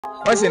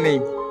What's your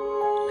name?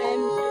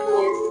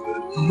 Yes.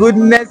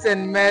 Goodness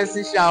and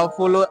mercy shall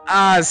follow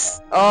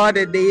us all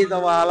the days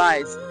of our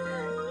lives.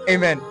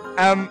 Amen.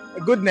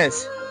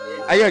 Goodness.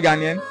 Are you a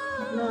Ghanaian?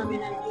 No, I'm in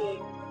Nigeria.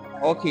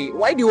 Okay.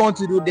 Why do you want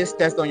to do this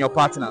test on your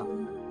partner?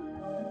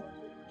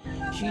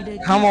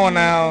 Come on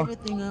now. I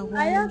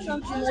just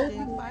want to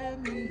know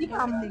if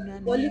I'm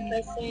the only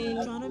person,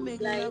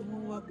 like,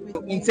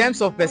 In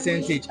terms of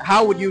percentage,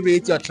 how would you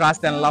rate your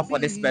trust and love for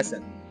this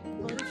person?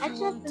 I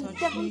trust him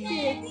 70,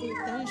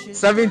 80.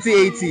 70,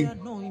 80.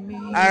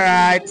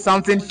 Alright,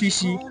 something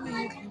fishy.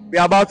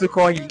 We're about to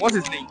call him. What's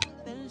his name?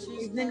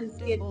 His name is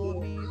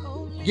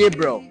Gabriel.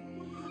 Gabriel.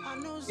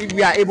 If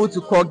we are able to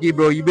call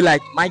Gabriel, you'll be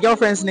like, my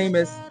girlfriend's name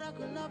is.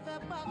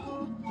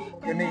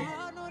 Your name?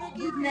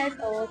 Goodness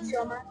or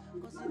Chioma?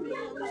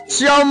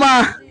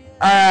 Chioma.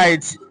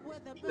 Alright.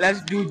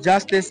 Let's do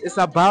justice. It's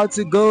about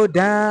to go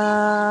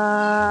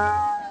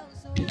down.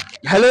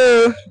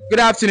 Hello. Good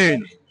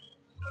afternoon.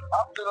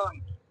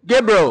 Afternoon.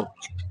 Gabriel.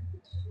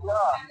 Yeah,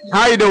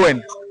 How you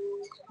doing?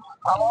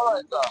 I'm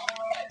alright, sir.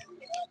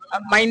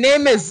 My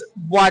name is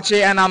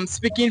Boache and I'm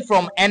speaking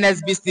from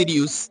NSB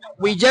Studios.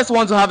 We just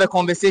want to have a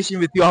conversation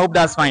with you. I hope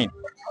that's fine.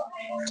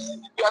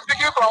 You are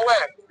speaking from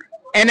where?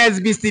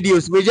 NSB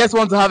Studios. We just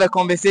want to have a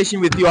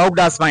conversation with you. I hope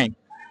that's fine.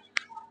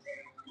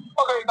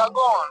 Okay, you can go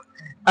on.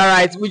 All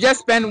right. We just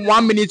spent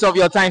 1 minute of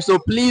your time, so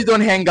please don't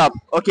hang up.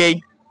 Okay.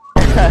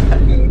 All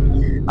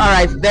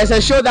right. There's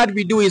a show that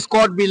we do. It's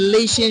called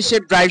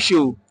Relationship Drive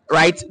Show.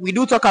 Right. We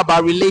do talk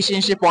about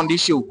relationship on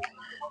this show.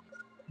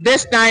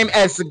 This time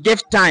is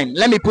gift time.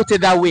 Let me put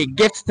it that way.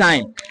 Gift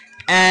time.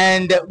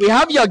 And we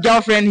have your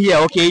girlfriend here.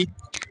 Okay.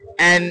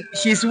 And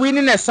she's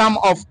winning a sum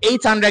of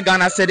 800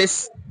 Ghana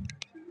cedis.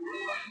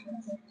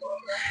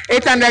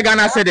 800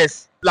 Ghana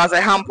cedis plus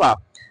a hamper.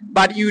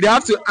 But you'd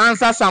have to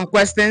answer some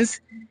questions.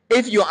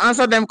 If you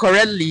answer them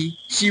correctly,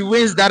 she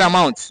wins that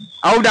amount.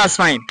 I hope that's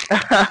fine.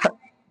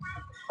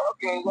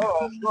 Okay, go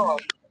on, go on.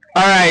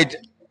 All right.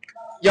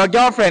 Your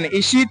girlfriend,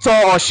 is she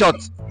tall or short?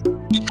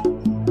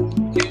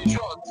 She's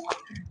short.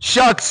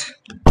 Short.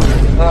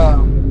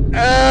 Uh,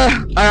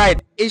 All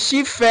right. Is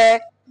she fair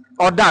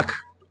or dark?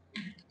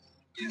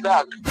 she's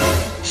dark.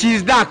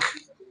 She's dark.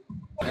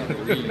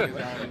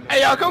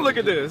 Hey, y'all, come look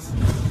at this.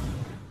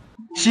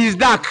 She's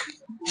dark.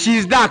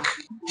 She's dark.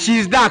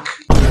 She's dark.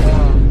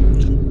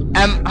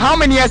 How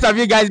many years have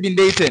you guys been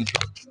dating?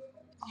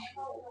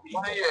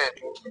 1 year.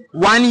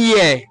 1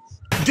 year.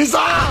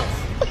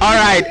 Dissolve! All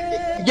right.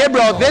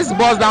 Gabriel, this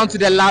boils down to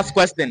the last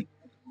question.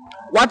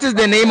 What is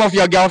the name of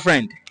your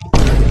girlfriend?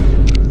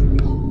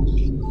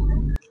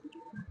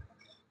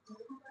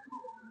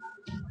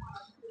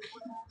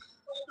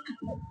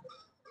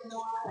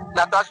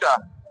 Natasha.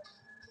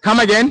 Come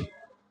again.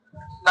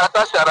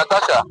 Natasha.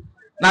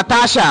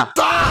 Natasha.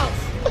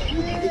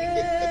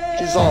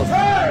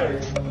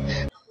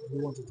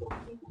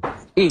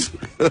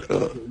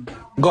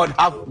 God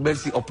have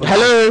mercy upon us.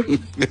 Hello. Yeah,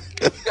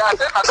 I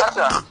said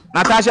Natasha.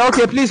 Natasha,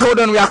 okay, please hold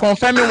on. We are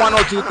confirming 1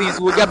 or 2 things.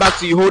 We'll get back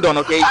to you. Hold on,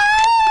 okay?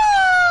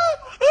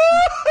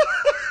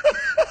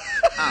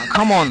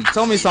 Come on,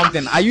 tell me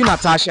something. Are you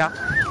Natasha?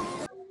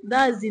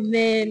 That's the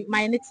name,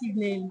 my native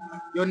name.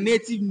 Your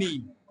native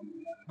name.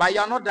 But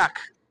you're not dark.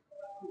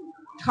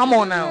 Come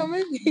on now.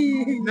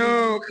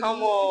 No,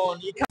 come on.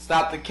 You can't.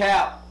 Stop the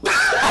cap.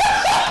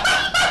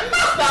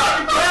 Stop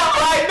the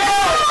cap right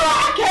now.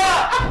 Stop the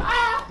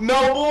cap.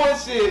 No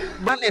bullshit.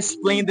 Can't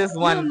explain this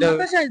one though.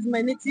 Natasha is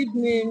my native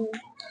name.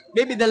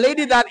 Maybe the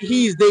lady that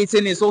he is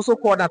dating is also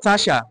called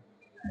Natasha.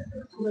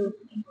 No.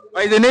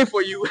 Or is the name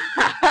for you?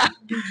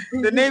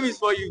 The name is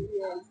for you.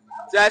 Yes.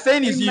 So I'm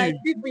saying it's In my you.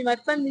 people, in my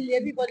family,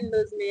 everybody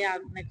knows me as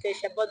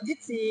Natasha. But due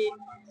to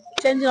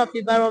changing of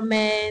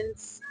environment,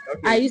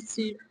 Okay.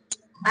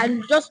 I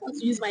just want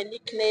to use my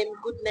nickname,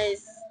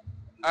 Goodness.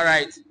 All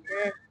right.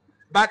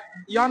 But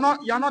you're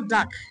not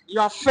dark.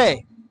 You are fair.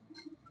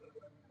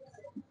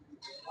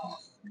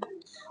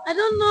 I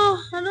don't know.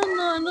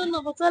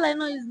 But all I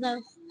know is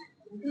that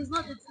he's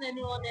not dating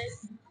anyone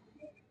else.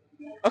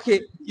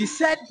 Okay. You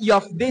said you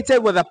have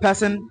dated with a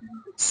person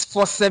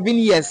for 7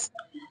 years.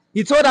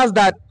 He told us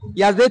that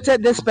he has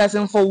dated this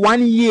person for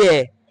 1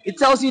 year. It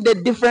tells you the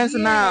difference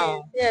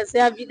now. Yes, we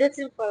have been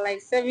dating for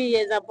like 7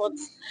 years, but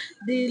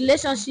the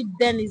relationship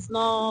then is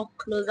not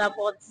closer.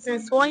 But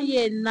since 1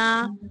 year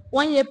now,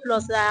 1 year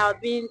plus, I have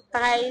been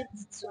tied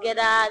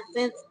together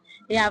since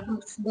they have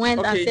went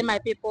and Okay. seen my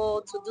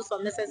people to do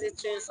some necessary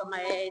things on my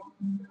head.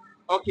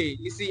 Okay.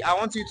 You see, I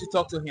want you to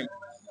talk to him.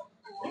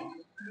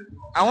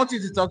 I want you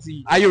to talk to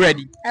him. Are you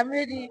ready? I'm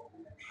ready.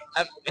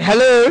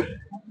 Hello.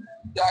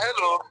 Yeah,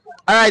 hello.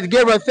 All right,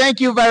 Gabriel,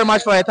 thank you very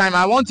much for your time.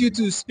 I want you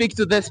to speak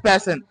to this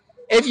person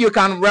if you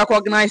can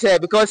recognize her,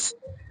 because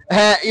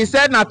you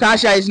said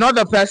Natasha is not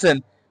the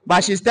person,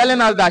 but she's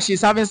telling us that she's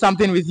having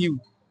something with you.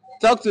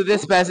 Talk to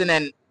this person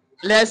and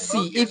let's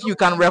see if you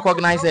can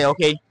recognize her,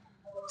 okay?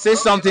 Say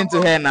something to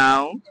her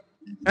now.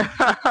 Okay,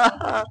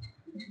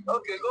 go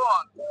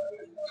on.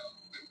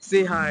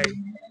 Say hi.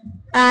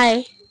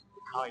 Hi.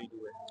 How are you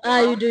doing? How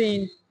are you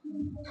doing?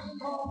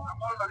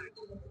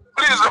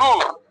 Please,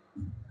 who?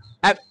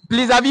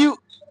 Please, have you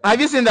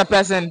seen the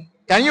person?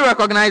 Can you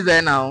recognize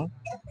her now?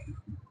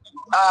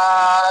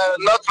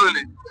 Not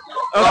really.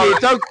 Okay,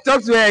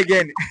 talk to her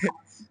again.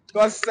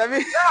 Because Tell me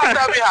her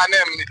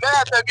name.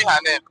 Tell me her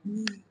name.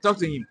 talk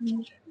to him.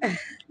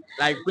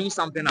 Like bring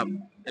something up.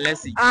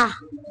 Let's see. Ah.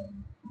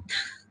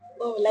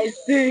 Oh, like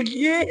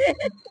singing.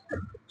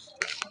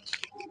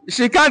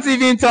 She can't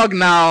even talk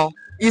now.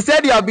 You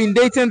said you have been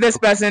dating this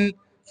person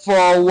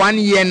for 1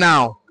 year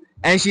now,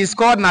 and she's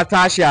called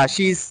Natasha.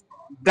 She's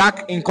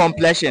dark in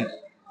complexion,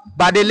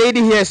 but the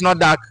lady here is not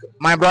dark,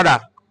 my brother.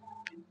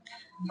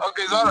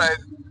 Okay, it's alright.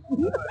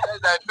 Yes,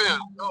 I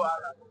failed.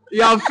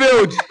 You have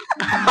failed.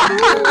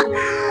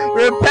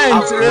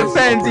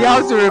 repent. You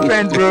have to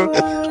repent, bro.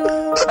 See,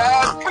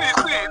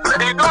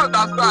 you don't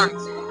understand.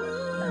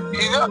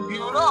 You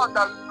don't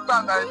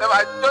understand. I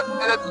just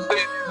needed to say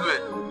it this way.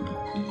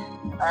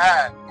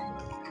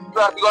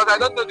 Because I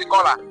don't know the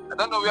caller. I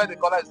don't know where the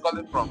caller is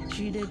calling from.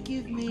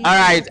 All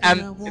right.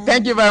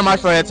 Thank you very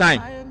much for your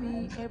time.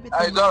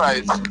 It's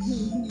alright.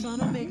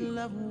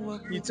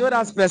 You told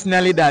us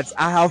personally that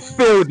I have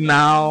failed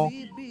now.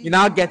 You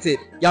now get it.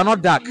 You're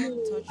not dark.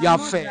 You are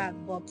fair. Dark,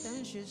 but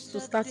to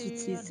start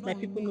with it, my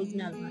people knows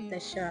me as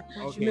Natasha.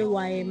 Okay. You know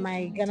why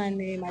my Ghana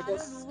name, I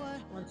just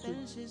want to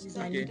use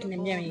my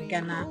nickname here in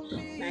Ghana.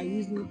 I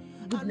use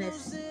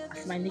Goodness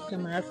as my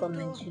nickname right from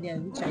Nigeria,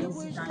 which I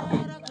use it down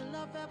here.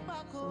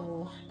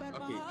 So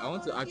Okay, I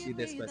want to ask you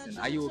this question.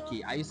 Are you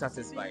okay? Are you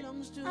satisfied?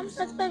 I'm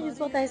satisfied with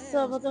what I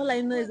saw, but all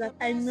I know is that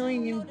I know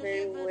him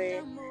very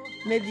well.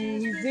 Maybe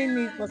he's doing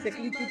it for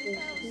security purposes.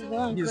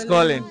 He's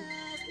calling.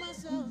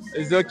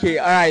 It's okay.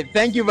 All right.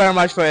 Thank you very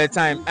much for your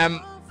time.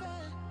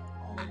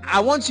 I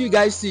want you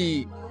guys to,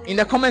 in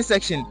the comment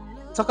section,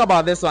 talk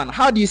about this one.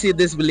 How do you see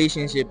this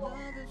relationship?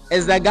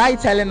 Is the guy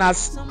telling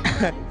us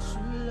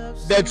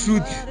the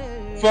truth?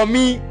 For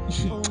me,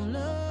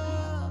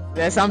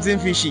 there's something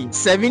fishy.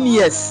 7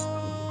 years.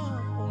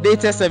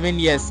 Dated 7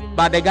 years.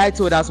 But the guy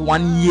told us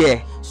 1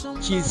 year.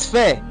 She's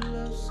fair.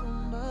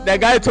 The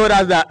guy told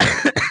us that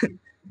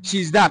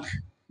she's dark.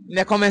 In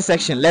the comment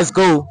section. Let's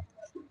go.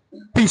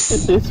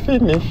 Peace. It is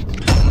finished.